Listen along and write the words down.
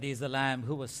He is the Lamb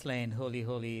who was slain. Holy,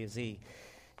 holy is He.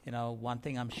 You know, one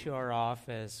thing I'm sure of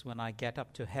is when I get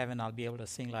up to heaven, I'll be able to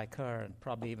sing like her and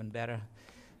probably even better.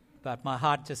 But my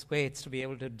heart just waits to be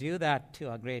able to do that to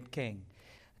our great King.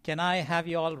 Can I have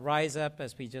you all rise up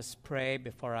as we just pray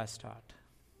before I start?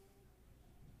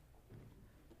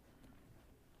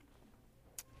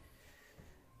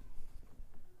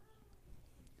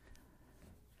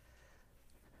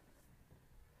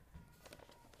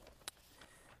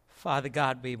 Father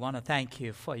God, we want to thank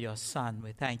you for your Son.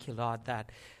 We thank you, Lord,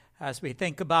 that as we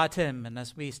think about him and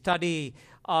as we study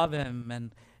of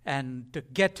him and to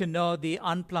get to know the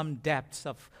unplumbed depths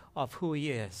of who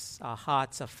he is, our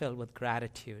hearts are filled with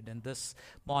gratitude. And this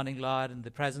morning, Lord, in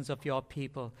the presence of your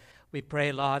people, we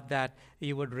pray, Lord, that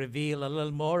you would reveal a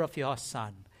little more of your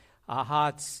Son. Our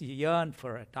hearts yearn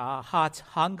for it. Our hearts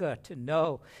hunger to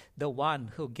know the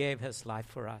one who gave his life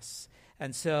for us.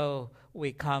 And so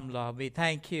we come, Lord. We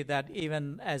thank you that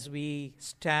even as we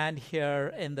stand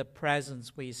here in the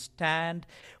presence, we stand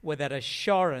with that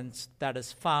assurance that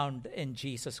is found in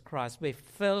Jesus Christ. We're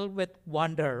filled with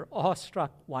wonder,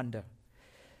 awestruck wonder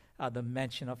at the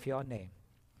mention of your name.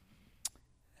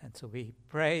 And so we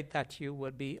pray that you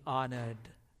would be honored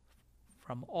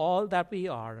from all that we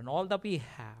are and all that we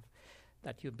have,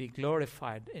 that you be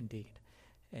glorified indeed.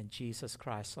 In Jesus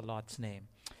Christ, the Lord's name.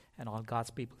 And all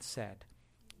God's people said,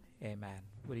 amen.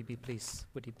 Would you please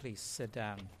sit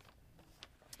down?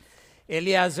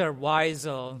 Eliezer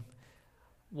Wiesel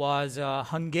was a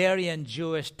Hungarian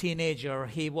Jewish teenager.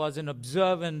 He was an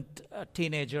observant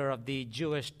teenager of the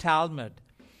Jewish Talmud.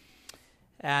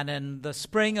 And in the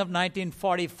spring of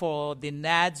 1944, the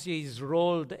Nazis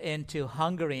rolled into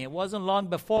Hungary. It wasn't long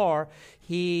before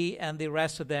he and the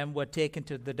rest of them were taken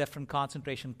to the different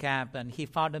concentration camp, and he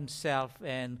found himself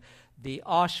in the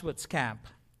Auschwitz camp.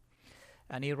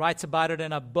 And he writes about it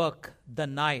in a book,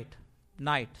 Night.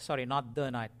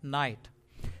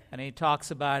 And he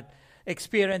talks about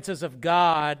experiences of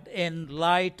God in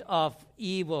light of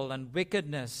evil and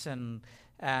wickedness and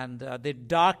the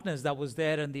darkness that was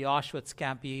there in the Auschwitz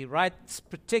camp. He writes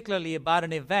particularly about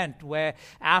an event where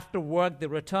after work they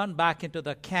return back into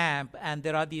the camp and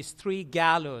there are these 3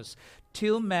 gallows,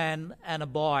 2 men and a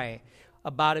boy,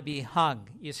 about to be hung.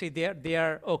 You see,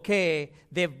 they're okay.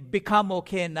 They've become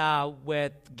okay now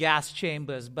with gas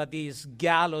chambers, but these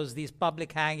gallows, these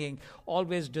public hanging,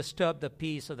 always disturb the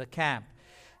peace of the camp.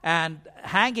 And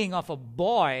hanging of a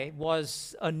boy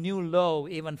was a new low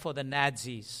even for the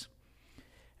Nazis.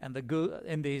 And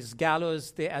in these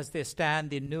gallows, as they stand,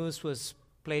 the noose was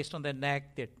placed on their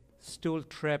neck, their stool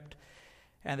tripped,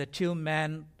 and the 2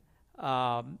 men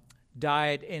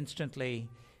died instantly.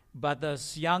 But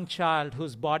this young child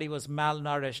whose body was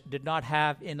malnourished did not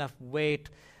have enough weight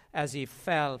as he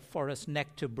fell for his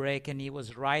neck to break, and he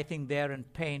was writhing there in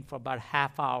pain for about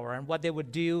half hour. And what they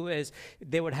would do is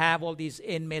they would have all these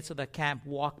inmates of the camp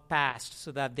walk past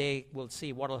so that they will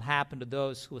see what will happen to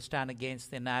those who stand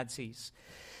against the Nazis.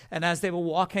 And as they were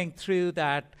walking through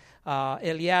that,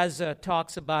 Eliezer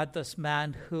talks about this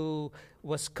man who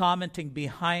was commenting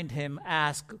behind him,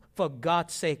 asked, "For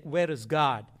God's sake, where is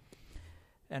God?"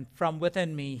 And from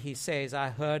within me, he says, I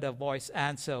heard a voice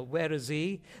answer, "Where is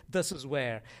he?" This is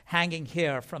where, hanging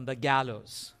here from the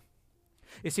gallows.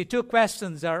 You see, 2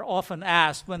 questions are often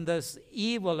asked when this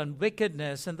evil and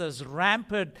wickedness and this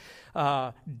rampant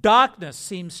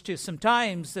darkness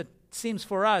sometimes it seems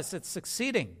for us it's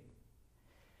succeeding.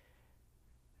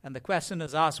 And the question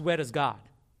is asked, where is God?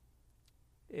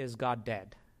 Is God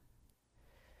dead?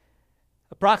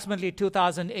 Approximately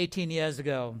 2018 years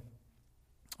ago,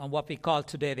 on what we call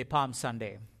today the Palm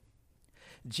Sunday,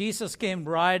 Jesus came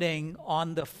riding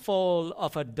on the foal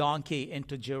of a donkey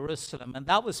into Jerusalem, and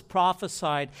that was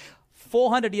prophesied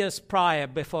 400 years prior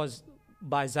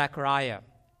by Zechariah.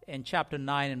 In chapter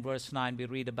 9 and verse 9, we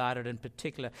read about it in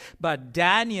particular. But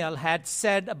Daniel had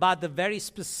said about the very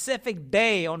specific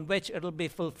day on which it will be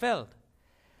fulfilled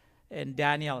in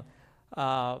Daniel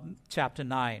chapter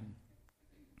 9.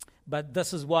 But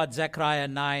this is what Zechariah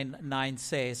 9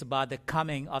 says about the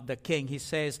coming of the King. He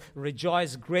says,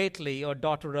 "Rejoice greatly, O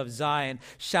daughter of Zion.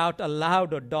 Shout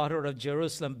aloud, O daughter of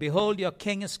Jerusalem. Behold, your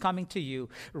King is coming to you.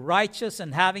 Righteous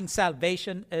and having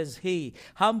salvation is he.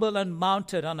 Humble and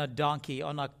mounted on a donkey,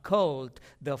 on a colt,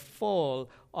 the foal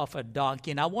of a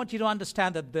donkey." And I want you to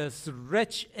understand that there's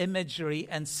rich imagery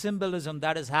and symbolism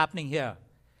that is happening here.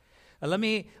 Let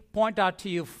me point out to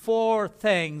you 4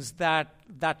 things that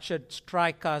should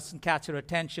strike us and catch your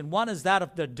attention. One is that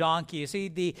of the donkey. You see,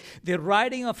 the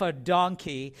riding of a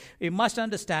donkey, you must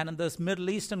understand in this Middle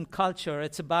Eastern culture,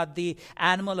 it's about the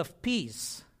animal of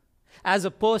peace. as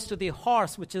opposed to the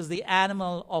horse, which is the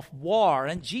animal of war.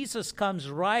 And Jesus comes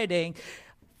riding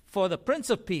for the Prince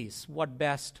of Peace. What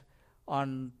best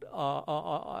on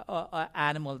an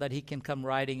animal that he can come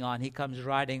riding on? He comes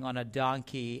riding on a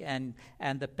donkey, and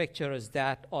the picture is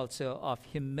that also of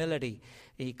humility.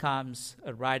 He comes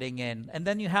riding in. And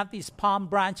then you have these palm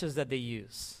branches that they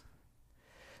use.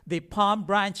 The palm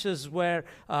branches were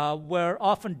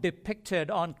often depicted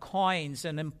on coins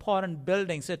and important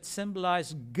buildings. It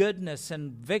symbolized goodness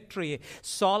and victory.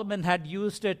 Solomon had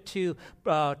used it to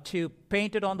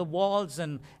paint it on the walls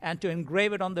and to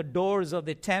engrave it on the doors of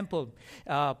the temple.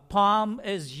 Palm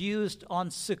is used on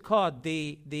Sukkot,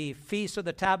 the Feast of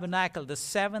the Tabernacle, the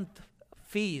seventh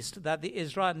feast that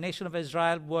the nation of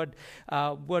Israel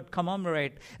would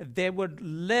commemorate. They would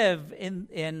live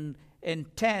in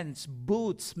tents,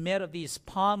 booths made of these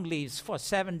palm leaves for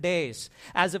 7 days,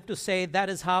 as if to say that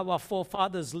is how our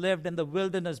forefathers lived in the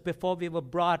wilderness before we were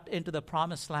brought into the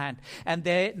promised land. And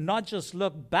they not just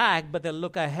look back, but they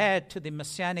look ahead to the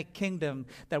Messianic kingdom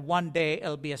that one day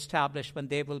it'll be established, when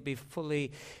they will be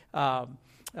fully,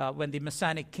 when the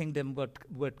Messianic kingdom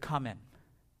would come in.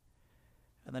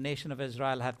 And the nation of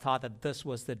Israel had thought that this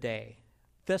was the day.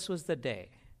 This was the day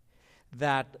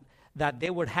that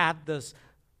they would have this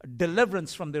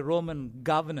deliverance from the Roman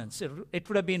governance. It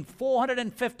would have been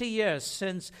 450 years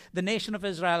since the nation of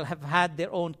Israel have had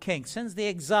their own king. Since the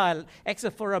exile,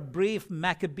 except for a brief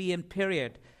Maccabean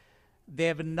period,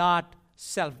 they were not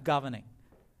self-governing.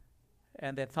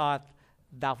 And they thought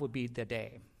that would be the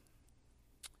day.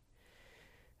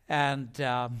 And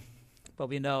but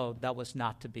we know that was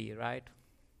not to be, right?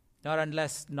 Not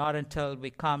until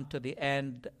we come to the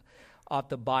end of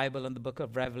the Bible in the book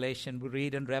of Revelation. We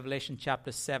read in Revelation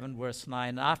chapter 7, verse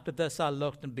 9, "After this I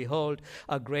looked, and behold,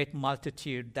 a great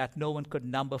multitude that no one could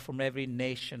number, from every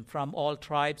nation, from all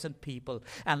tribes and people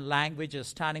and languages,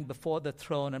 standing before the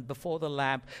throne and before the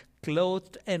Lamb,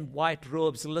 clothed in white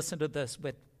robes," listen to this,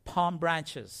 "with palm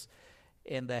branches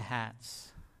in their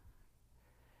hands."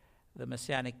 The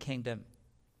Messianic kingdom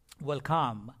will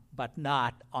come, but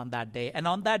not on that day. And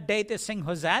on that day they sing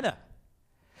Hosanna.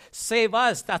 Save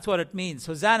us, that's what it means.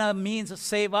 Hosanna means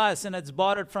save us, and it's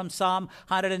borrowed from Psalm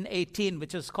 118,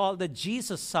 which is called the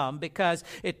Jesus Psalm, because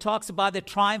it talks about the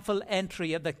triumphal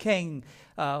entry of the king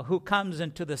who comes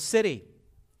into the city.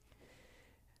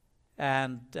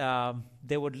 And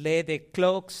they would lay their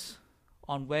cloaks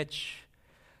on which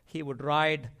he would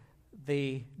ride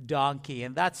the donkey,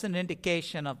 and that's an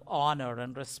indication of honor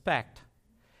and respect.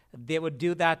 They would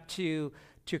do that to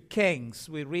kings.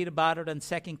 We read about it in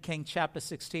 2 Kings chapter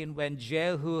 16, when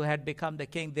Jehu had become the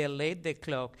king. They laid their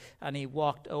cloak and he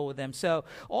walked over them. So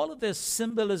all of this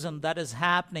symbolism that is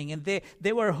happening, and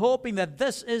they were hoping that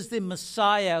this is the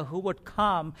Messiah who would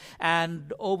come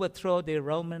and overthrow the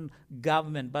Roman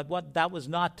government. But what that was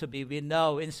not to be. We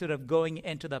know, instead of going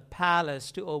into the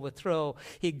palace to overthrow,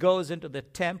 he goes into the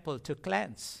temple to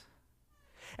cleanse.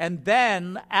 And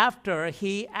then after,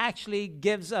 he actually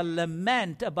gives a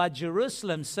lament about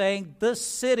Jerusalem, saying this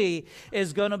city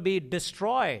is going to be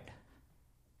destroyed.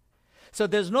 So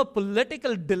there's no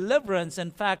political deliverance.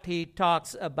 In fact, he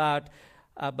talks about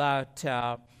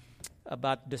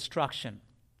destruction.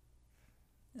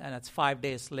 And it's 5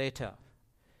 days later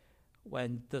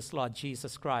when this Lord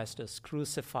Jesus Christ is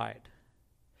crucified.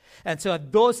 And so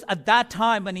at that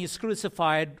time when he's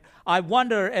crucified, I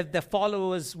wonder if the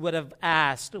followers would have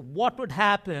asked, what would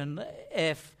happen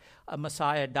if a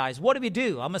Messiah dies? What do we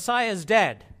do? Our Messiah is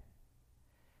dead.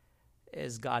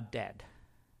 Is God dead?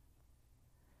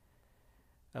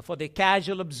 For the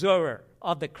casual observer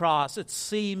of the cross, it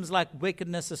seems like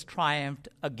wickedness has triumphed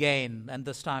again, and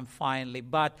this time finally.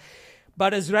 But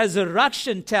his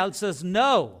resurrection tells us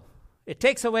no. It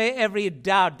takes away every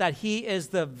doubt that he is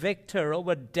the victor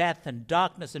over death and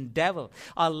darkness and devil.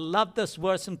 I love this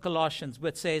verse in Colossians,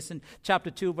 which says in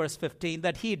chapter 2, verse 15,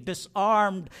 that he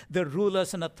disarmed the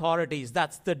rulers and authorities.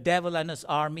 That's the devil and his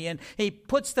army. And he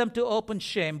puts them to open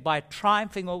shame by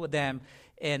triumphing over them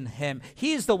in him.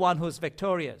 He's the one who's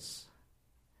victorious.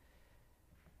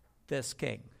 This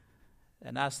king.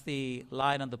 And as the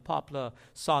line on the popular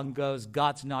song goes,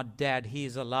 God's not dead, he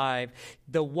is alive.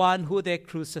 The one who they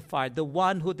crucified, the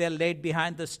one who they laid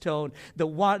behind the stone, the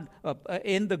one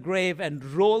in the grave and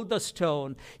rolled the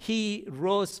stone, he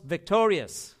rose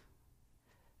victorious.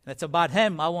 That's about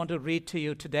him. I want to read to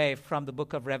you today from the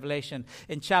book of Revelation.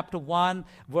 In chapter 1,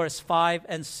 verse 5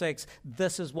 and 6,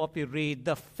 this is what we read.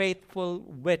 The faithful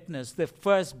witness, the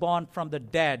firstborn from the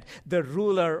dead, the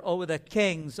ruler over the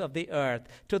kings of the earth,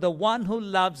 to the one who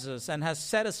loves us and has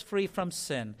set us free from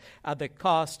sin at the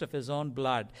cost of his own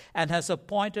blood, and has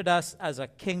appointed us as a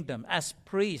kingdom, as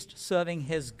priest serving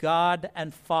his God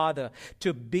and Father.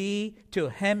 To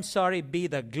him be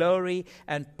the glory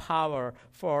and power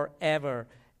forever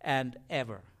and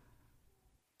ever.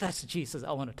 That's Jesus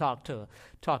I want to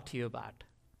talk to you about.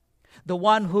 The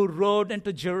one who rode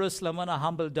into Jerusalem on a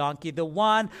humble donkey, the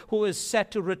one who is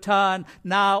set to return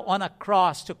now on a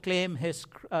cross to claim his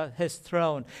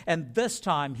throne. And this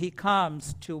time he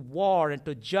comes to war and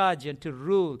to judge and to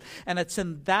rule. And it's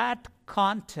in that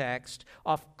context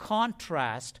of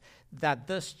contrast that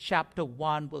this chapter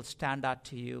 1 will stand out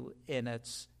to you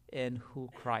in who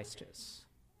Christ is.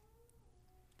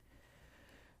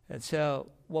 And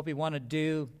so what we want to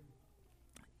do,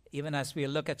 even as we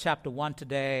look at chapter 1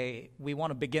 today, we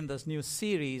want to begin this new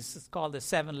series. It's called the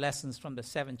 7 Lessons from the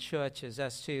 7 Churches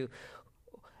as to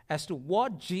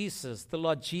what Jesus, the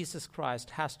Lord Jesus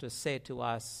Christ, has to say to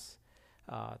us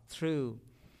through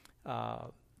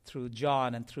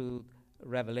John and through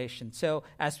Revelation. So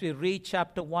as we read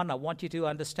chapter 1, I want you to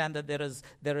understand that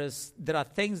there are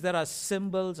things that are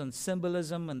symbols and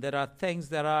symbolism, and there are things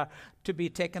that are to be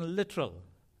taken literal.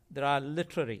 There are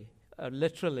literally,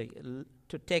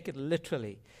 to take it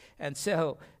literally. And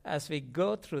so, as we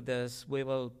go through this, we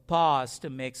will pause to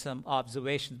make some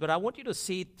observations. But I want you to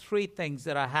see 3 things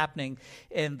that are happening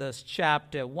in this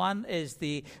chapter. One is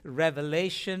the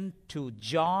revelation to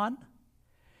John,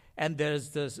 and there's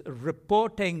this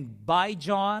reporting by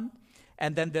John,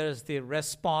 and then there's the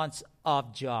response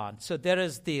of John. So there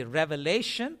is the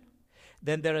revelation,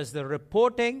 then there is the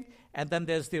reporting, and then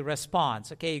there's the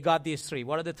response. Okay, you got these 3.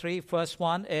 What are the 3? First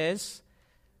one is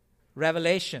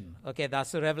revelation. Okay,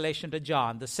 that's the revelation to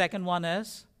John. The second one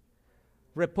is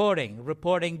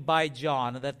reporting by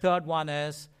John. And the third one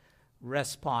is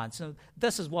response. And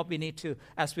this is what we need to,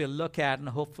 as we look at, and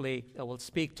hopefully it will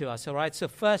speak to us. All right, so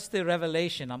first the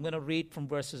revelation. I'm going to read from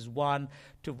verses 1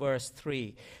 to verse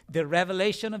 3. The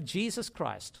revelation of Jesus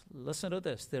Christ. Listen to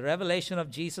this. The revelation of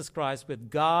Jesus Christ which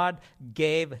God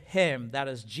gave him, that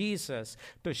is Jesus,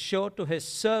 to show to his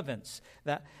servants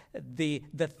that the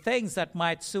things that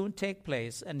might soon take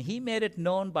place. And he made it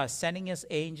known by sending his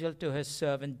angel to his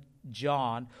servant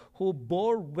John, who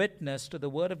bore witness to the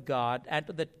word of God and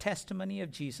to the testimony of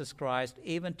Jesus Christ,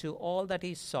 even to all that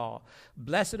he saw.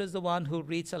 Blessed is the one who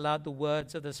reads aloud the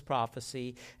words of this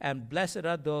prophecy, and blessed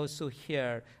are those who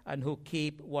hear and who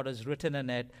keep what is written in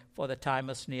it, for the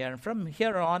time is near. And from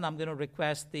here on, I'm going to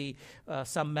request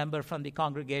some member from the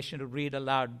congregation to read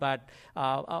aloud, but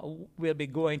we'll be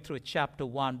going through chapter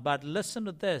 1. But listen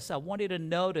to this. I want you to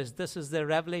notice this is the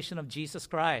revelation of Jesus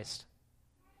Christ.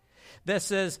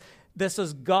 This is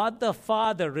God the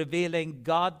Father revealing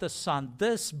God the Son.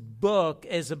 This book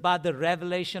is about the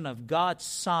revelation of God's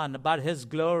Son, about his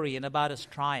glory and about his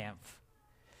triumph.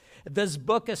 This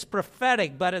book is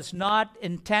prophetic, but it's not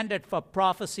intended for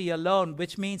prophecy alone,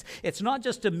 which means it's not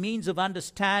just a means of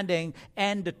understanding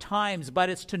end times, but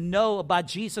it's to know about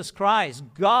Jesus Christ.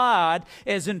 God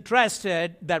is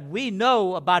interested that we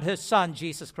know about his Son,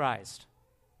 Jesus Christ.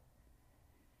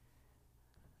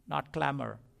 Not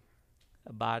clamor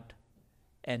about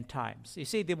end times. You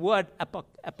see, the word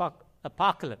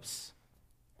apocalypse,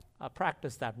 I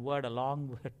practiced that word a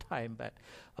long time, but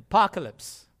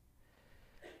apocalypse.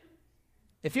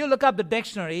 If you look up the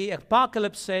dictionary,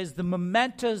 apocalypse says the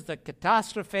momentous, the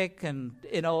catastrophic, and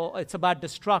it's about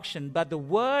destruction. But the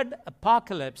word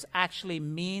apocalypse actually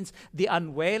means the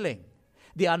unveiling,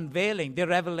 the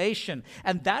revelation.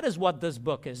 And that is what this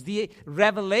book is, the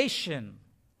revelation,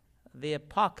 the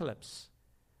apocalypse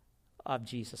of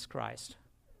Jesus Christ.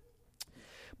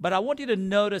 But I want you to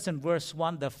notice in verse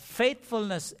 1 the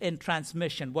faithfulness in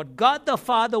transmission. What God the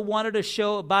Father wanted to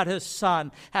show about his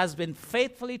Son has been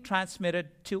faithfully transmitted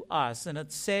to us. And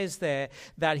it says there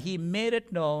that he made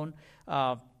it known,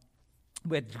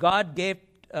 which God gave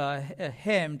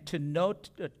him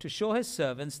to show his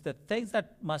servants the things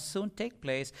that must soon take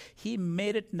place. He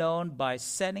made it known by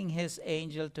sending his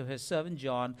angel to his servant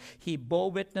John. He bore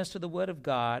witness to the word of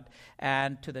God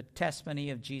and to the testimony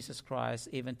of Jesus Christ,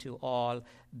 even to all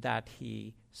that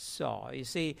he saw. You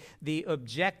see, the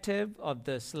objective of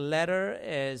this letter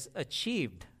is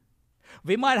achieved.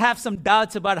 We might have some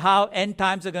doubts about how end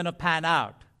times are going to pan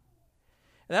out.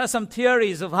 There are some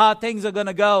theories of how things are going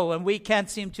to go, and we can't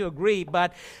seem to agree.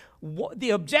 But the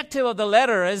objective of the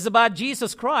letter is about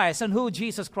Jesus Christ and who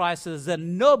Jesus Christ is.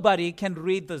 And nobody can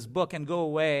read this book and go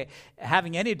away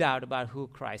having any doubt about who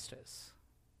Christ is.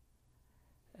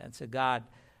 And so God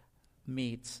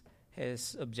meets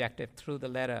his objective through the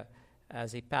letter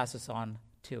as he passes on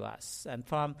to us. And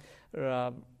from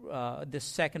the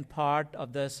second part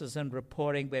of this is in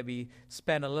reporting, where we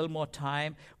spend a little more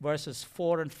time. Verses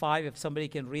 4 and 5, if somebody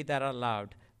can read that out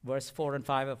loud. verse 4 and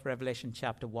 5 of Revelation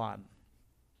chapter 1.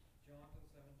 John to the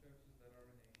seven churches that are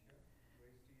in Asia,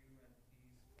 grace to you and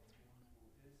peace from him who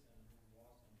is and who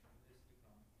was and who is to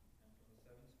come, and from the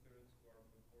seven spirits who are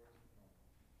before his throne.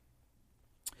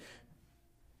 And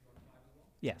you want five as well?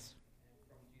 Yes. And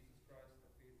from Jesus Christ, the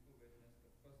faithful witness,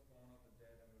 the firstborn of the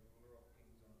dead and the ruler of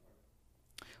kings on earth,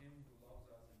 to him who loves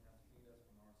us and has freed us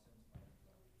from our sins by his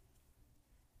blood.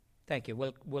 Thank you.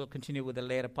 We'll continue with the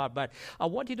later part, but I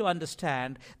want you to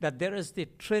understand that there is the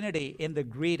Trinity in the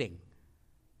greeting.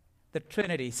 The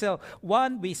Trinity. So,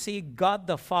 one, we see God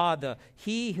the Father,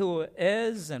 He who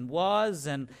is and was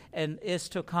and is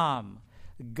to come.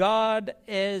 God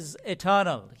is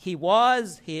eternal. He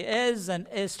was, He is, and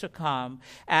is to come.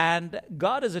 And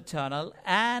God is eternal.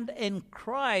 And in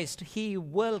Christ, He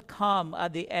will come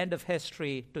at the end of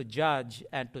history to judge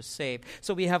and to save.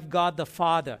 So we have God the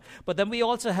Father. But then we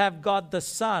also have God the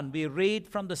Son. We read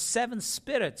from the seven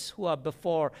spirits who are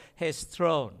before His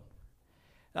throne.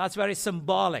 That's very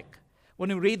symbolic. When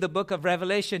you read the book of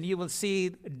Revelation, you will see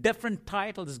different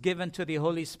titles given to the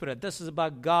Holy Spirit. This is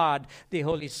about God, the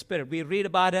Holy Spirit. We read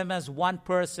about Him as one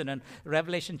person in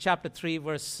Revelation chapter 3,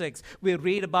 verse 6. We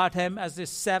read about Him as the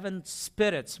seven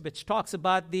spirits, which talks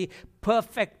about the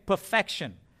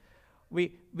perfection.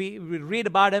 We read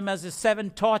about Him as the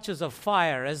seven torches of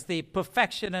fire, as the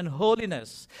perfection and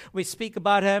holiness. We speak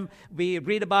about Him, we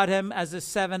read about Him as the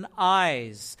seven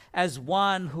eyes, as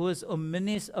one who is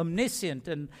omniscient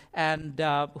and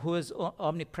who is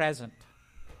omnipresent.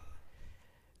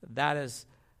 That is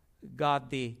God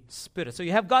the Spirit. So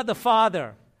you have God the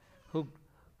Father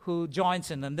who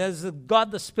joins in, and there's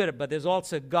God the Spirit, but there's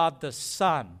also God the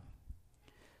Son.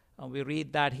 And we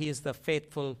read that He is the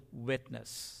faithful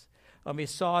witness. And we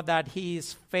saw that He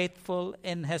is faithful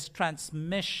in His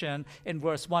transmission. In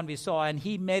verse 1 we saw, and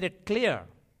He made it clear.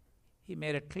 He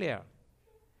made it clear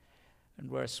in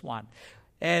verse 1.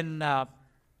 In 1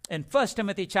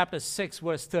 Timothy chapter 6,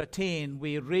 verse 13,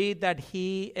 we read that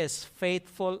He is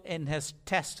faithful in His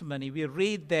testimony. We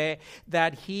read there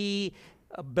that He,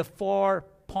 before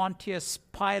Pontius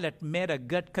Pilate, made a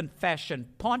good confession.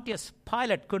 Pontius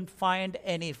Pilate couldn't find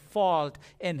any fault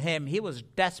in Him. He was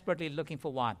desperately looking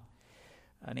for one.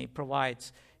 And He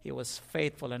provides. He was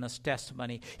faithful in His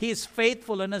testimony. He is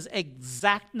faithful in His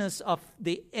exactness of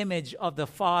the image of the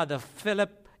Father.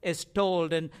 Philip is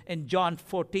told in John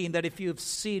 14 that if you've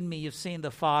seen me, you've seen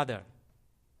the Father.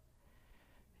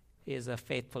 He is a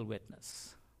faithful witness.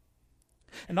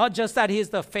 And not just that He is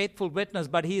the faithful witness,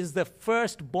 but He is the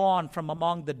firstborn from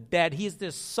among the dead. He is the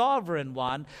sovereign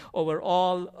one over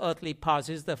all earthly powers.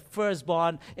 He is the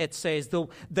firstborn, it says.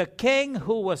 The King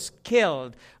who was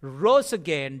killed rose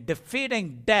again,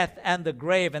 defeating death and the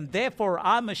grave. And therefore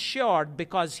I'm assured,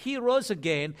 because He rose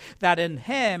again, that in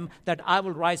Him that I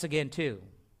will rise again too.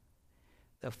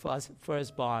 The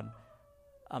firstborn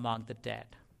among the dead.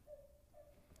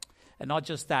 And not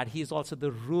just that, He is also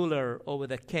the ruler over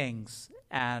the kings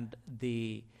and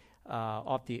the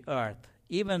of the earth.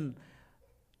 Even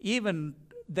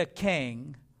the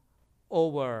king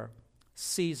over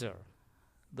Caesar,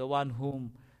 the one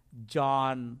whom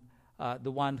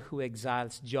the one who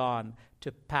exiles John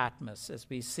to Patmos, as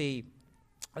we see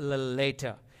a little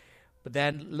later. But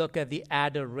then look at the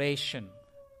adoration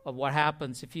of what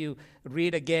happens. If you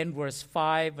read again verse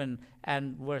 5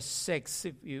 and verse 6,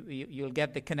 you'll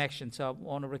get the connection. So I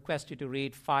want to request you to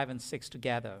read 5 and 6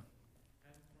 together.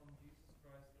 And from Jesus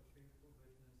Christ, the faithful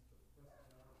witness, the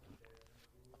firstborn of the dead and the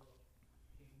ruler of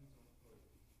kings on earth,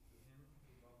 to Him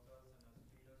who loves us and has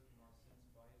freed us from our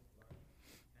sins by His blood,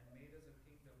 and made us a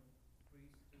kingdom,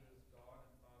 priests to His God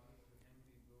and Father, to Him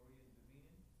be glory and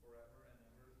dominion forever and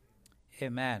ever.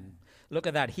 Amen. Amen. Look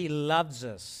at that. He loves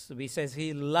us. He says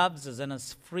He loves us and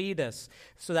has freed us.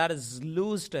 So that has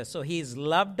loosed us. So He's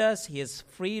loved us, He has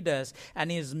freed us, and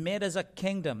He has made us a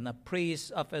kingdom, a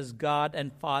priest of His God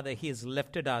and Father. He has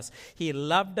lifted us. He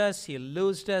loved us, He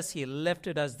loosed us, He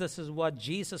lifted us. This is what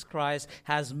Jesus Christ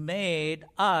has made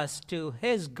us to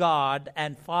His God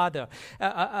and Father.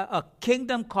 A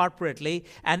kingdom corporately,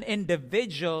 an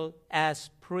individual as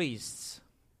priests.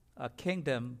 A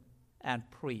kingdom and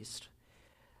priest.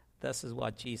 This is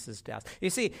what Jesus does.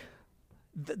 You see,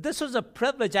 this was a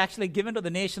privilege actually given to the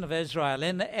nation of Israel.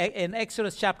 In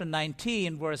Exodus chapter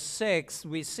 19, verse 6,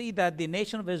 we see that the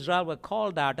nation of Israel were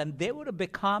called out and they would have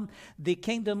become the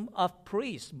kingdom of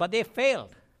priests, but they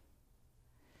failed.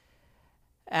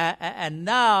 And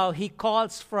now He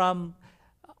calls from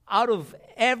out of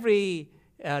every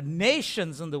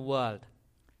nations in the world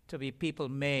to be people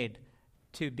made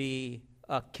to be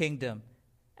a kingdom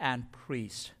and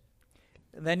priest.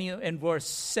 Then in verse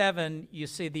 7, you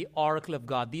see the oracle of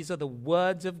God. These are the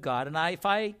words of God. And if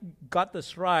I got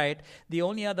this right, the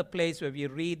only other place where we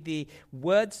read the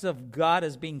words of God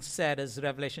as being said is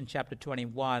Revelation chapter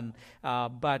 21.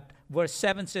 But verse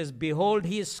 7 says, "Behold,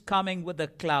 he is coming with the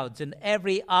clouds, and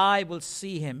every eye will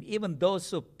see him, even those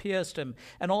who pierced him,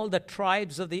 and all the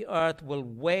tribes of the earth will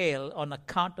wail on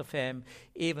account of him.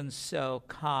 Even so,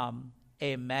 come.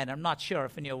 Amen." I'm not sure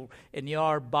if in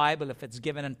your Bible, if it's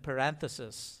given in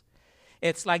parenthesis.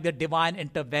 It's like the divine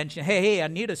intervention. Hey, I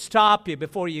need to stop you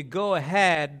before you go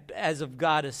ahead, as if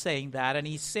God is saying that. And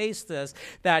he says this,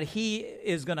 that he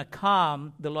is going to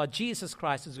come, the Lord Jesus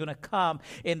Christ is going to come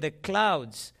in the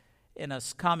clouds in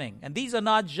his coming. And these are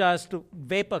not just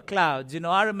vapor clouds.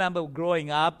 I remember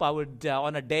growing up, I would,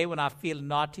 on a day when I feel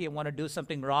naughty and want to do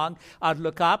something wrong, I'd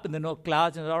look up and there are no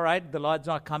clouds, and all right, the Lord's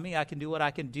not coming, I can do what I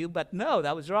can do. But no,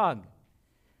 that was wrong.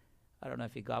 I don't know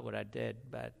if you got what I did,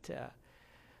 but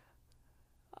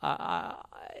I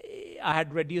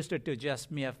had reduced it to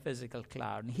just mere physical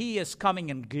cloud. And he is coming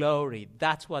in glory.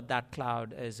 That's what that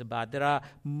cloud is about. There are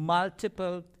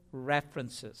multiple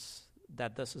references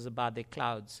that this is about the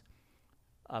clouds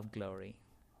of glory.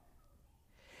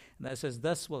 And that says,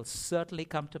 "This will certainly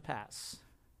come to pass."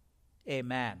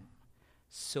 Amen.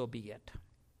 So be it.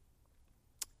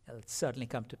 It'll certainly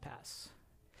come to pass.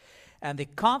 And the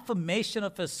confirmation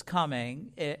of his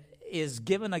coming is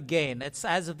given again. It's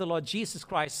as if the Lord Jesus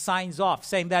Christ signs off,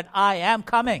 saying that I am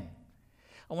coming.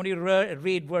 I want you to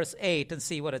read verse 8 and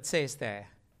see what it says there.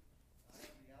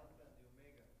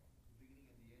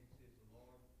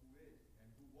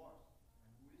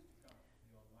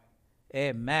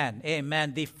 Amen.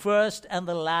 Amen. The first and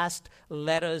the last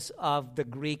letters of the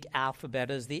Greek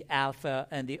alphabet is the Alpha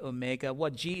and the Omega.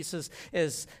 What Jesus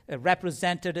is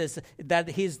represented is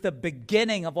that he's the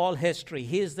beginning of all history.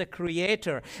 He is the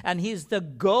creator, and he's the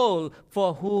goal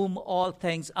for whom all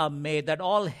things are made, that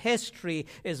all history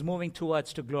is moving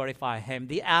towards to glorify him.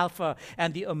 The Alpha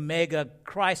and the Omega,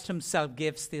 Christ himself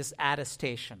gives this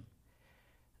attestation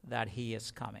that he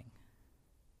is coming.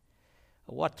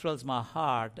 What thrills my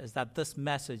heart is that this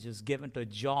message is given to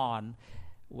John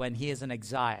when he is in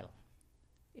exile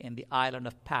in the island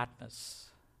of Patmos.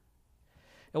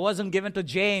 It wasn't given to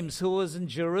James, who was in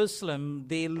Jerusalem,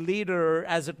 the leader,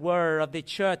 as it were, of the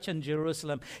church in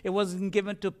Jerusalem. It wasn't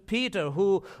given to Peter,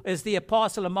 who is the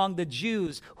apostle among the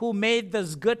Jews, who made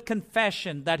this good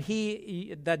confession that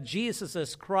Jesus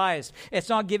is Christ. It's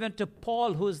not given to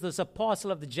Paul, who is this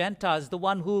apostle of the Gentiles, the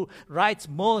one who writes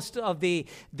most of the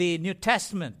New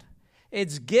Testament.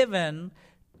 It's given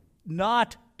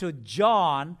not to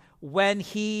John when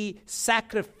he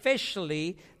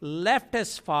sacrificially left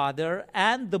his father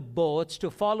and the boats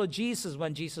to follow Jesus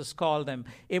when Jesus called him.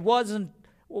 It wasn't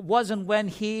when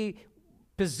he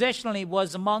positionally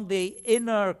was among the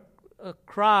inner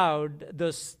crowd,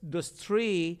 those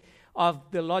three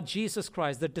of the Lord Jesus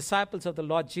Christ, the disciples of the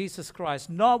Lord Jesus Christ,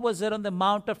 nor was it on the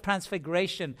Mount of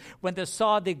Transfiguration when they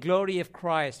saw the glory of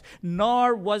Christ,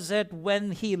 nor was it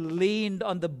when he leaned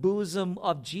on the bosom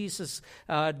of Jesus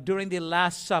during the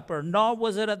Last Supper, nor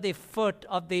was it at the foot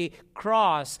of the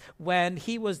cross when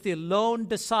he was the lone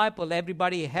disciple.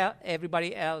 Everybody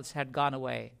else had gone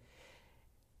away.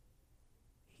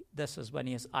 This is when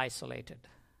he is isolated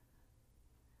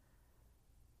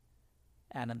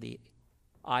and in the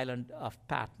island of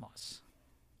Patmos.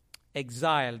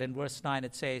 Exiled, in verse 9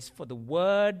 it says, "For the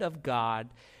word of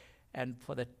God and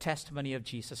for the testimony of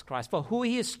Jesus Christ." For who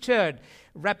he stood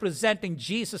representing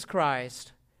Jesus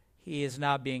Christ, he is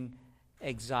now being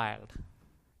exiled.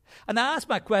 And I ask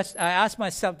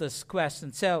myself this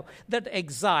question. So that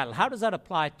exile, how does that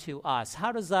apply to us?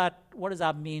 What does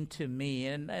that mean to me?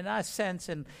 And in a sense,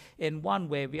 in one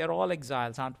way, we are all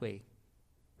exiles, aren't we?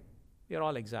 We are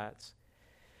all exiles.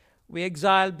 We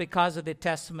exiled because of the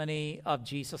testimony of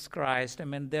Jesus Christ. I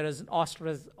mean, there is an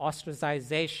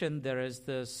ostracization. There is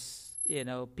this,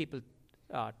 people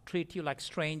treat you like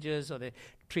strangers, or they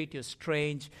treat you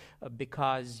strange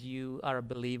because you are a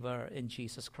believer in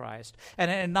Jesus Christ. And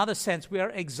in another sense, we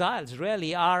are exiles.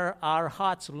 Really, our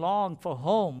hearts long for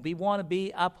home. We want to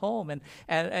be up home.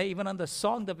 And even on the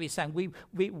song that we sang, we're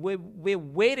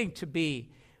waiting to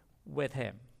be with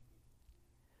him.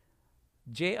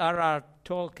 J.R.R.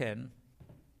 Tolkien,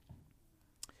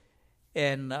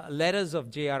 in Letters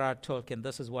of J.R.R. Tolkien,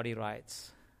 this is what he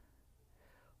writes.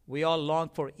 We all long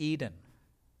for Eden.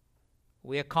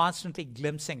 We are constantly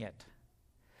glimpsing it.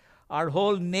 Our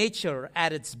whole nature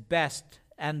at its best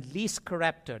and least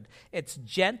corrupted, its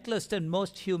gentlest and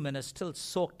most human, is still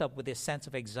soaked up with a sense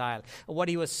of exile. What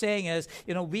he was saying is,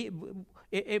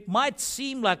 It might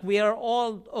seem like we are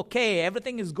all okay,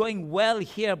 everything is going well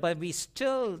here, but we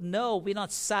still know we're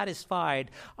not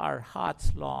satisfied. Our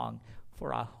hearts long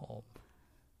for our home.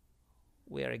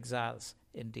 We are exiles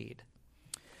indeed.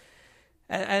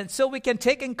 And so we can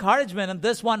take encouragement in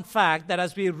this one fact that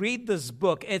as we read this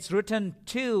book, it's written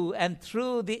to and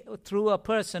through a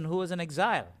person who is in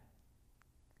exile.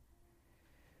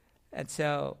 And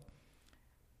so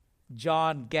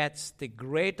John gets the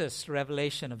greatest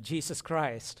revelation of Jesus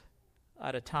Christ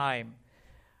at a time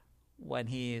when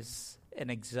he is in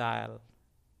exile.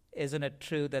 Isn't it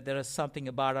true that there is something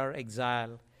about our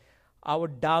exile, our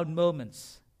down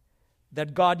moments,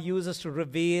 that God uses to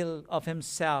reveal of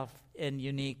himself in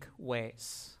unique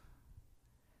ways?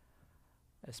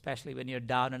 Especially when you're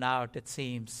down and out, it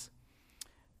seems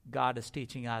God is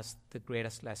teaching us the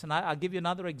greatest lesson. I'll give you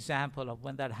another example of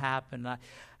when that happened.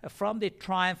 From the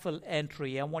triumphal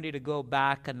entry, I want you to go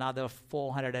back another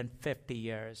 450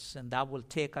 years, and that will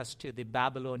take us to the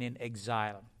Babylonian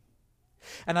exile.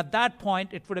 And at that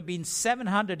point, it would have been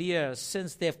 700 years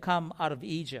since they've come out of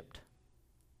Egypt.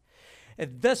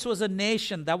 This was a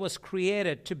nation that was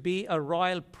created to be a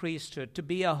royal priesthood, to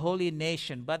be a holy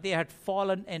nation, but they had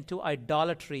fallen into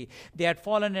idolatry. They had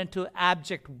fallen into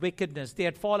abject wickedness. They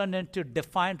had fallen into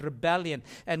defiant rebellion.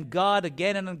 And God,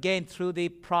 again and again, through the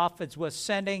prophets, was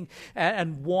sending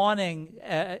and warning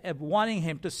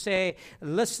him to say,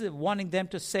 listen, wanting them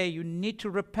to say, you need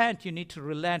to repent, you need to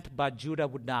relent, but Judah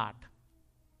would not.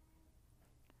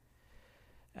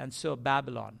 And so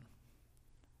Babylon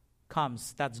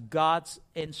comes. That's God's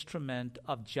instrument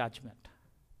of judgment.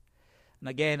 And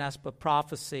again, as per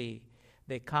prophecy,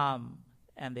 they come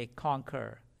and they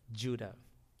conquer Judah.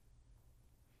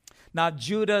 Now,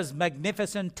 Judah's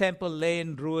magnificent temple lay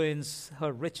in ruins,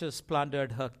 her riches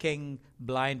plundered, her king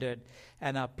blinded,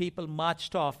 and her people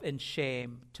marched off in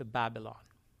shame to Babylon.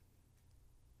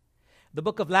 The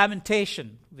book of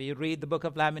Lamentation, we read the book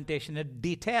of Lamentation, it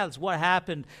details what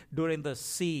happened during the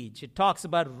siege. It talks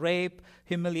about rape,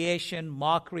 humiliation,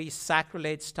 mockery,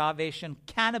 sacrilege, starvation,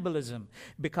 cannibalism,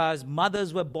 because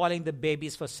mothers were boiling the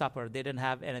babies for supper. They didn't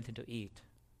have anything to eat.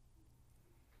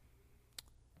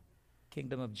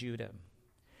 Kingdom of Judah.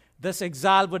 This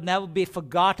exile would never be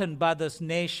forgotten by this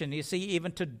nation. You see,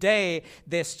 even today,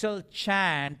 they still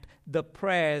chant the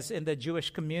prayers in the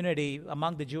Jewish community,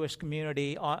 among the Jewish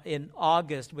community in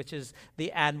August, which is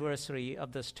the anniversary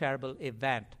of this terrible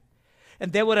event.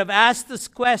 And they would have asked this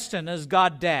question, is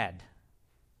God dead?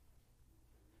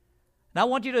 Now I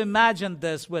want you to imagine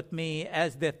this with me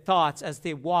as their thoughts as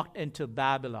they walked into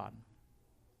Babylon.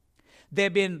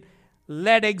 They've been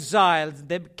led exiles,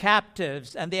 they're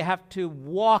captives, and they have to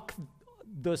walk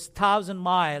those 1,000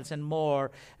 miles and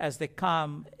more as they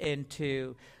come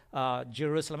into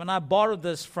Jerusalem. And I borrowed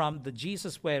this from the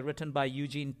Jesus Way written by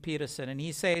Eugene Peterson, and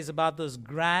he says about this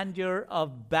grandeur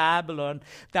of Babylon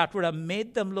that would have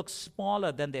made them look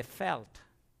smaller than they felt.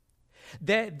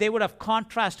 They would have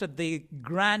contrasted the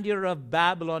grandeur of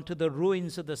Babylon to the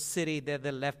ruins of the city that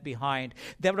they left behind.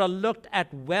 They would have looked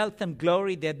at wealth and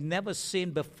glory they had never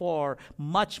seen before,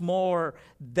 much more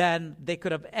than they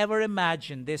could have ever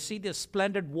imagined. They see the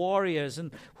splendid warriors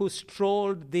who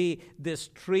strolled the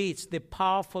streets, the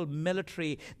powerful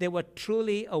military. They were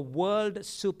truly a world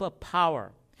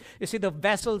superpower. You see, the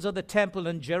vessels of the temple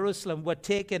in Jerusalem were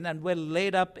taken and were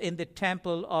laid up in the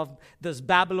temple of this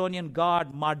Babylonian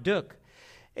god Marduk.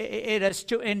 It is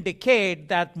to indicate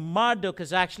that Marduk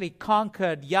has actually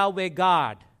conquered Yahweh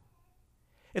God.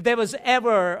 If there was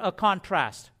ever a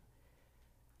contrast,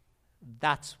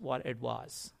 that's what it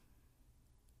was.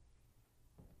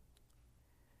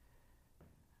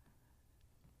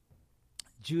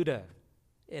 Judah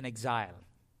in exile.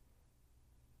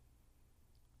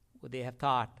 Would they have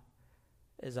thought,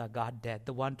 is our God dead?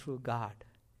 The one true God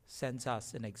sends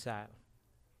us in exile.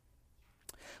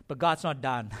 But God's not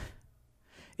done.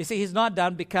 You see, he's not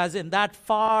done because in that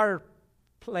far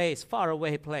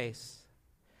away place,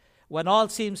 when all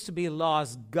seems to be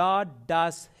lost, God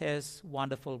does his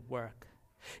wonderful work.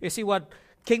 You see, what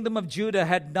Kingdom of Judah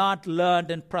had not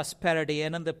learned in prosperity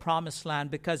and in the promised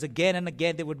land, because again and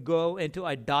again they would go into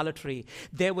idolatry.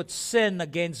 They would sin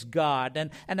against God.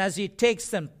 And as he takes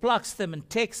them, plucks them, and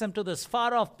takes them to this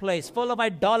far-off place full of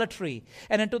idolatry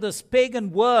and into this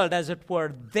pagan world, as it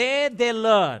were, there they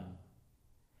learn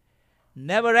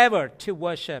never ever to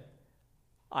worship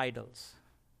idols.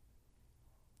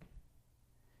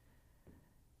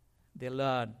 They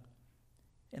learn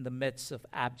in the midst of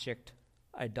abject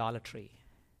idolatry.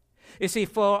 You see,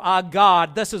 for our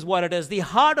God, this is what it is. The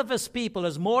heart of his people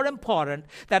is more important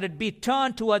that it be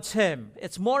turned towards him.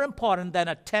 It's more important than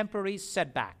a temporary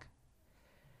setback.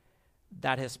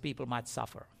 that his people might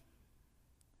suffer.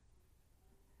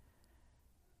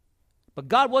 But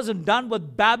God wasn't done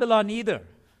with Babylon either.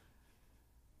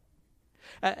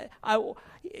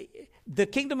 The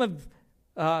kingdom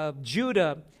of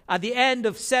Judah, at the end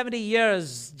of 70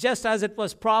 years, just as it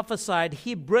was prophesied,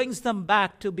 he brings them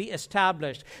back to be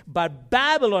established. But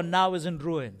Babylon now is in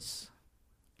ruins.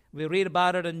 We read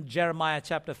about it in Jeremiah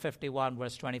chapter 51,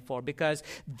 verse 24, because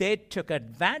they took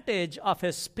advantage of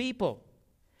his people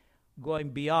going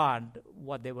beyond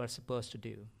what they were supposed to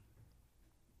do.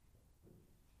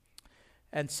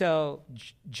 And so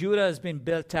Judah has been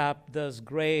built up. This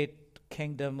great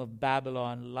kingdom of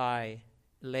Babylon lay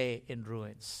in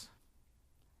ruins.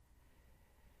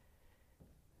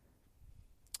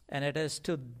 And it is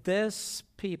to these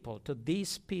people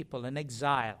in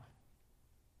exile,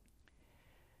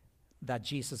 that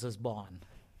Jesus is born.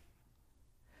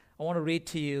 I want to read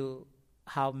to you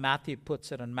how Matthew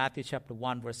puts it in Matthew chapter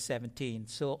 1, verse 17.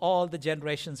 So all the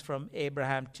generations from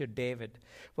Abraham to David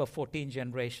were 14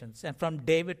 generations. And from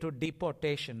David to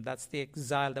deportation, that's the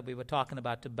exile that we were talking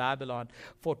about, to Babylon,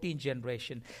 14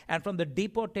 generation. And from the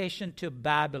deportation to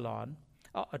Babylon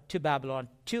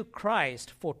to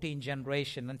Christ, 14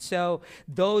 generation. And so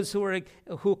those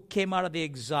who came out of the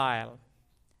exile,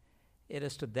 it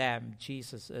is to them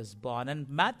Jesus is born. And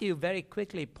Matthew very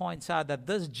quickly points out that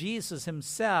this Jesus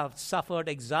himself suffered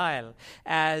exile,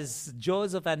 as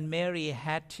Joseph and Mary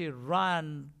had to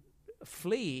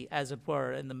flee, as it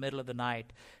were, in the middle of the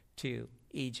night to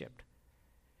Egypt.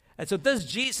 And so this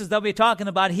Jesus that we're talking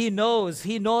about, he knows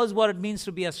what it means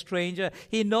to be a stranger.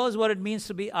 He knows what it means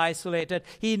to be isolated.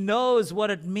 He knows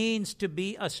what it means to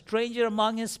be a stranger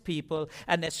among his people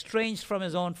and estranged from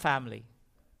his own family.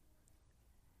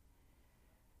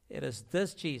 It is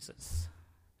this Jesus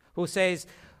who says,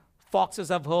 foxes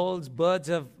have holes, birds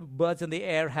in the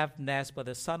air have nests, but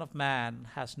the Son of Man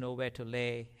has nowhere to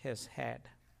lay his head.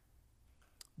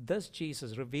 This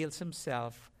Jesus reveals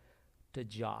himself to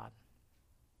John,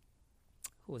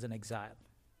 who was in exile.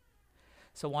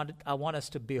 So I want us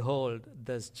to behold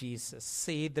this Jesus.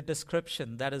 See the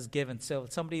description that is given. So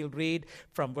somebody will read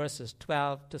from verses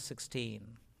 12 to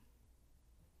 16.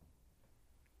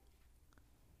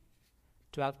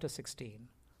 12 to 16. Then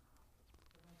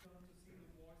I turned to see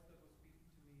the voice that was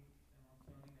speaking to me, and on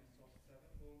turning I saw 7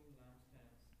 golden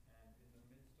lampstands, and in the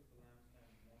midst of the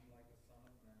lampstands one like a son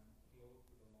of man, clothed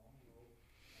with a long robe,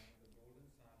 and with a golden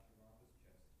sash around his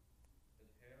chest. The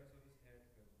hairs of his head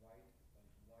were white,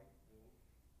 like white wool,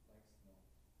 like snow.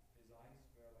 His eyes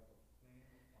were like a flame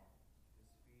of fire.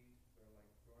 His feet were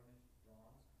like burnished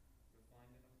bronze,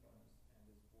 refined in a furnace, and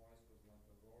his voice was like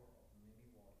the roar of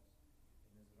many waters.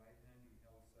 In his right hand he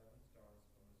held 7 stars.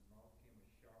 From his mouth came a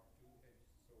sharp two-edged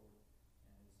sword,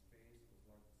 and his face was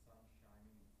like the sun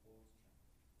shining in full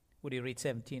strength. Would you read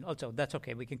 17? Also, that's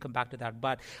okay. We can come back to that.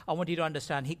 But I want you to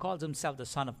understand, he calls himself the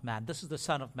Son of Man. This is the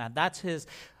Son of Man. That's his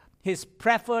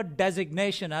preferred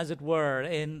designation, as it were,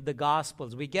 in the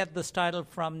Gospels. We get this title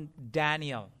from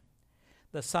Daniel,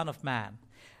 the Son of Man.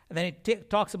 And then it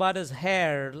talks about his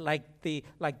hair like the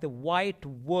white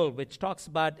wool, which talks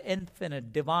about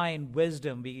infinite divine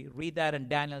wisdom. We read that in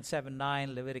Daniel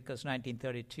 7:9, Leviticus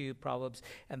 19:32, Proverbs,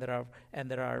 and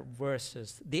there are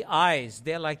verses. The eyes,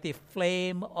 they're like the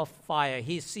flame of fire.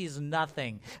 He sees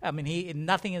nothing.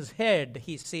 Nothing is hid.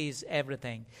 He sees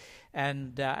everything.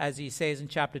 And as he says in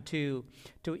chapter 2,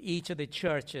 to each of the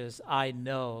churches, I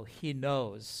know. He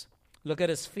knows. Look at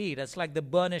his feet. It's like the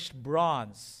burnished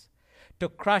bronze, to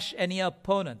crush any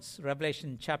opponents.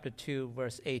 Revelation chapter 2,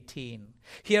 verse 18.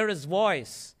 Hear his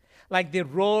voice, like the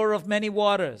roar of many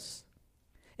waters.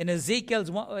 In Ezekiel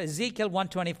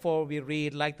 1:24, we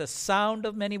read, like the sound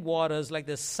of many waters, like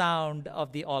the sound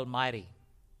of the Almighty.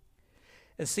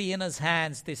 And see in his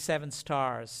hands the 7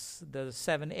 stars, the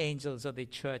 7 angels of the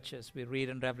churches. We read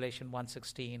in Revelation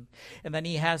 1:16. And then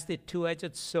he has the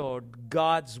two-edged sword,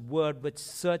 God's word, which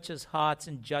searches hearts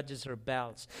and judges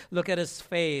rebels. Look at his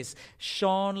face,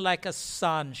 shone like a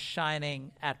sun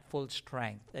shining at full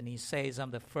strength. And he says,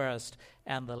 I'm the first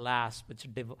and the last,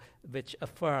 which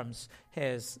affirms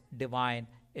his divine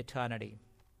eternity.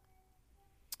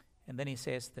 And then he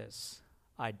says this,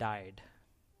 I died.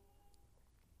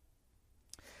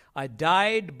 I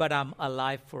died, but I'm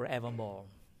alive forevermore.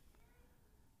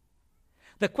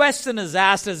 The question is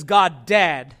asked, is God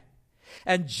dead?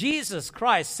 And Jesus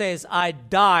Christ says, I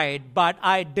died, but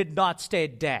I did not stay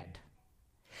dead.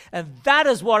 And that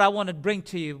is what I want to bring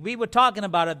to you. We were talking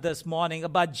about it this morning,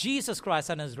 about Jesus Christ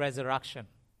and his resurrection.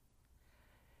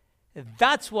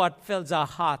 That's what fills our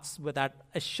hearts with that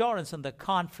assurance and the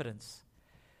confidence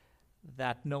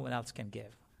that no one else can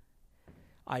give.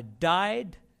 I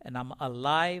died, and I'm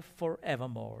alive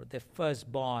forevermore, the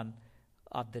firstborn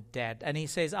of the dead. And he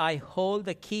says, I hold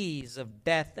the keys of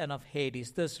death and of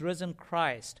Hades. This risen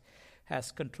Christ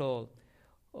has control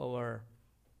over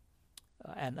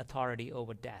and authority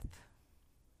over death.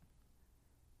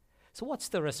 So what's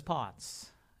the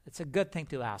response? It's a good thing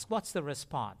to ask. What's the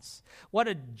response? What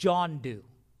did John do?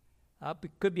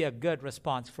 It could be a good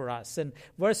response for us. In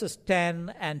verses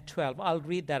 10 and 12, I'll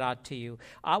read that out to you.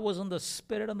 I was in the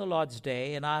Spirit on the Lord's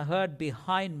day, and I heard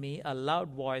behind me a loud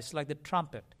voice like the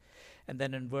trumpet. And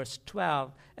then in verse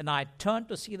 12, and I turned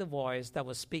to see the voice that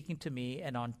was speaking to me,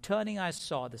 and on turning I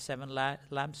saw the seven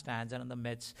lampstands, and in the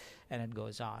midst, and it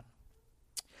goes on.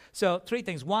 So, three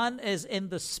things. One is in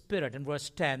the Spirit, in verse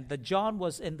 10, that John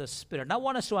was in the Spirit. And I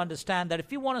want us to understand that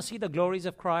if you want to see the glories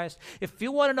of Christ, if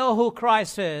you want to know who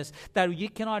Christ is, that you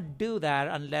cannot do that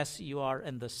unless you are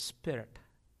in the Spirit.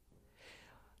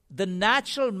 The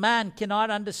natural man cannot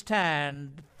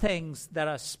understand things that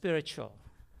are spiritual.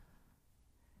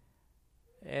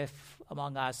 If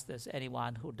among us there's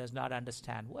anyone who does not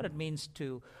understand what it means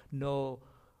to know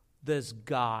this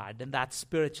God in that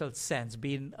spiritual sense,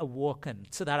 being awoken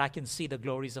so that I can see the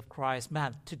glories of Christ.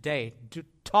 Man, today, to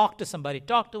talk to somebody,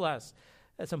 talk to us.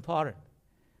 That's important.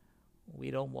 We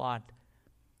don't want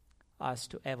us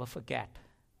to ever forget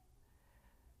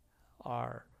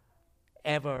or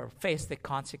ever face the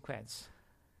consequence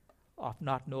of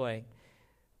not knowing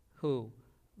who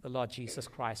the Lord Jesus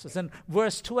Christ is. In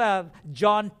verse 12,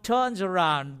 John turns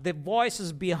around. The voice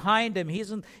is behind him.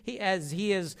 As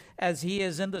he is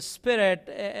in the Spirit,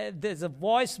 there's a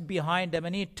voice behind him,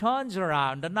 and he turns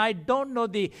around. And I don't know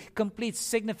the complete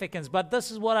significance, but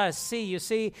this is what I see. You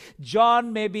see,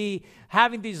 John may be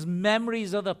having these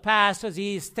memories of the past as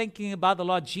he's thinking about the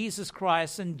Lord Jesus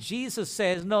Christ. And Jesus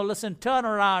says, no, listen, turn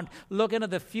around, look into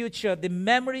the future. The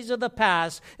memories of the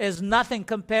past is nothing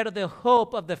compared to the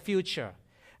hope of the future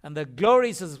and the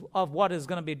glories of what is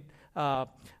going to be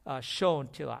shown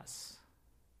to us.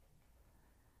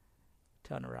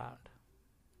 Turn around.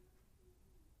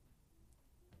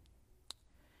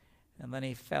 And then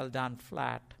he fell down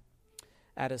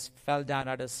at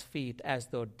his feet as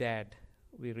though dead.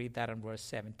 We read that in verse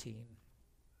 17.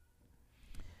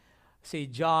 See,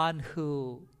 John,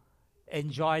 who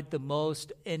enjoyed the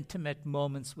most intimate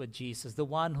moments with Jesus, the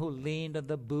one who leaned on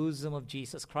the bosom of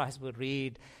Jesus Christ, we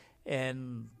read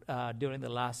during the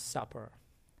Last Supper.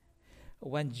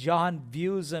 When John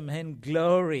views him in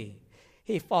glory,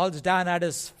 he falls down at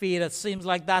his feet. It seems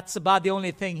like that's about the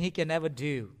only thing he can ever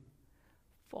do.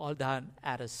 Fall down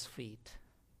at his feet.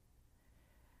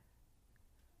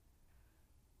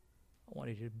 I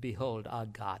want you to behold our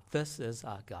God. This is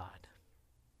our God,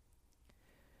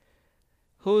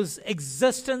 whose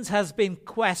existence has been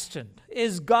questioned.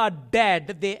 Is God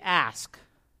dead? They ask.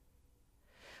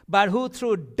 But who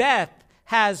through death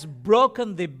has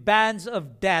broken the bands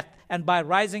of death, and by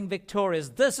rising victorious.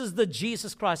 This is the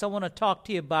Jesus Christ I want to talk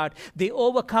to you about, the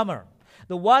overcomer,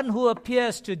 the one who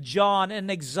appears to John in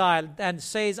exile and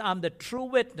says, I'm the true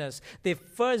witness, the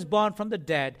firstborn from the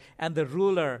dead, and the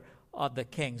ruler of the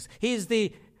kings. He is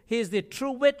the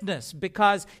true witness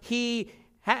because he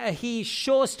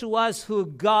shows to us who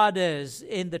God is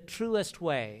in the truest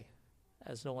way,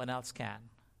 as no one else can.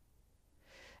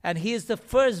 And he is the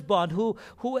firstborn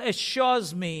who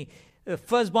assures me,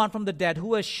 firstborn from the dead,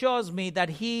 who assures me that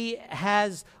he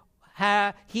has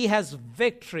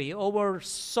victory over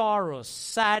sorrow,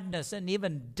 sadness, and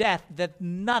even death, that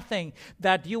nothing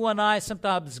that you and I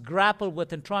sometimes grapple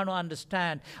with and try to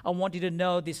understand. I want you to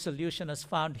know the solution is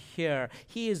found here.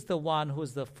 He is the one who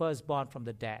is the firstborn from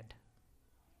the dead,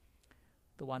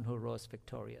 the one who rose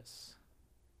victorious.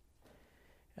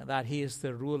 And that he is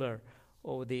the ruler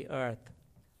over the earth,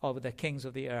 over the kings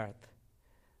of the earth,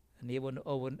 and even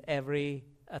over every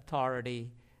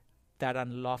authority that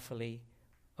unlawfully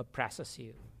oppresses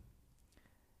you.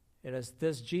 It is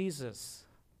this Jesus,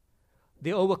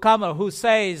 the overcomer, who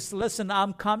says, listen,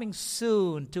 I'm coming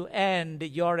soon to end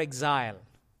your exile.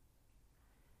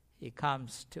 He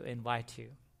comes to invite you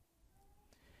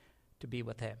to be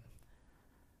with him.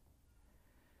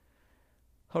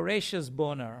 Horatius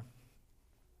Bonar,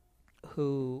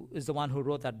 who is the one who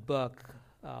wrote that book,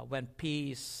 When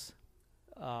Peace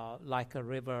Like a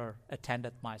River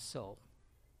Attendeth My Soul.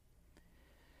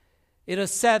 It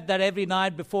is said that every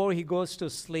night before he goes to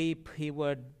sleep, he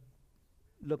would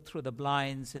look through the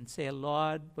blinds and say,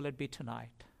 Lord, will it be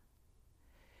tonight?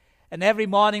 And every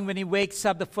morning when he wakes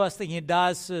up, the first thing he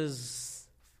does is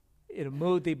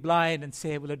remove the blind and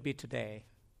say, will it be today?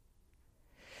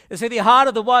 You see, the heart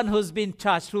of the one who's been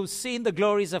touched, who's seen the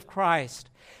glories of Christ,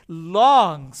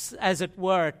 longs, as it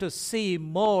were, to see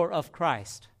more of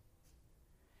Christ.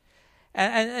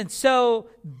 And so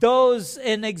those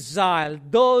in exile,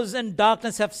 those in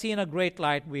darkness have seen a great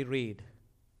light, we read.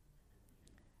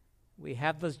 We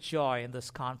have this joy and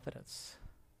this confidence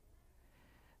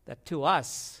that to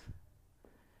us,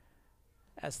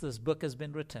 as this book has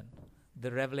been written,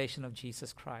 the revelation of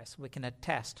Jesus Christ, we can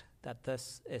attest that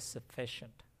this is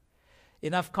sufficient.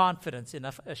 Enough confidence,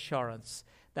 enough assurance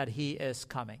that he is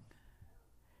coming.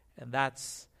 And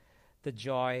that's the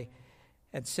joy.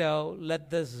 And so let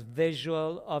this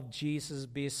visual of Jesus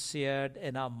be seared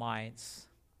in our minds.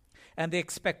 And the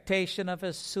expectation of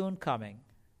his soon coming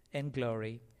in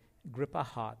glory grip our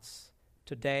hearts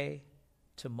today,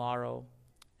 tomorrow,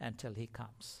 until he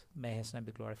comes. May his name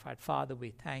be glorified. Father, we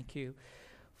thank you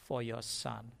for your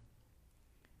Son.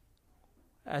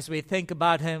 As we think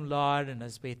about him, Lord, and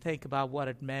as we think about what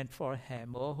it meant for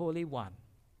him, O Holy One,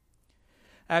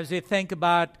 as we think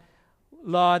about,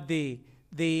 Lord, the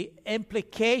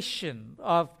implication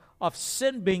of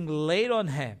sin being laid on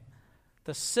him,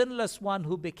 the sinless one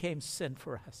who became sin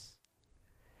for us.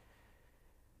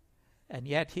 And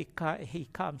yet he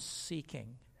comes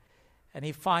seeking, and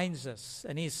he finds us,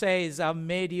 and he says, I've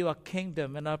made you a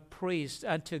kingdom and a priest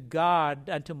unto God,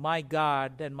 unto my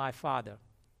God and my Father.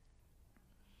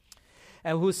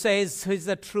 And who says he's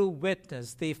the true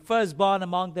witness, the firstborn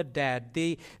among the dead,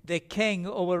 the king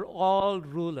over all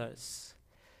rulers.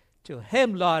 To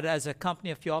him, Lord, as a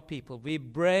company of your people, we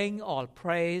bring all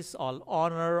praise, all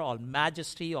honor, all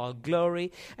majesty, all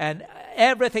glory, and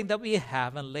everything that we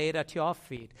have and lay it at your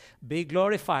feet. Be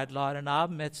glorified, Lord, in our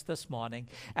midst this morning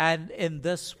and in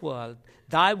this world.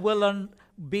 Thy will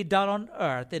be done on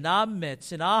earth, in our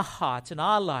midst, in our hearts, in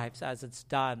our lives, as it's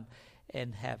done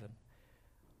in heaven.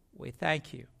 We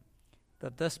thank you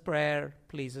that this prayer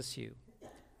pleases you,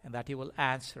 and that you will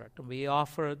answer it. And we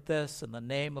offer this in the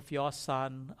name of your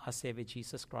Son, our Savior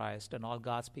Jesus Christ. And all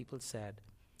God's people said,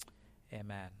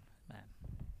 Amen. Amen.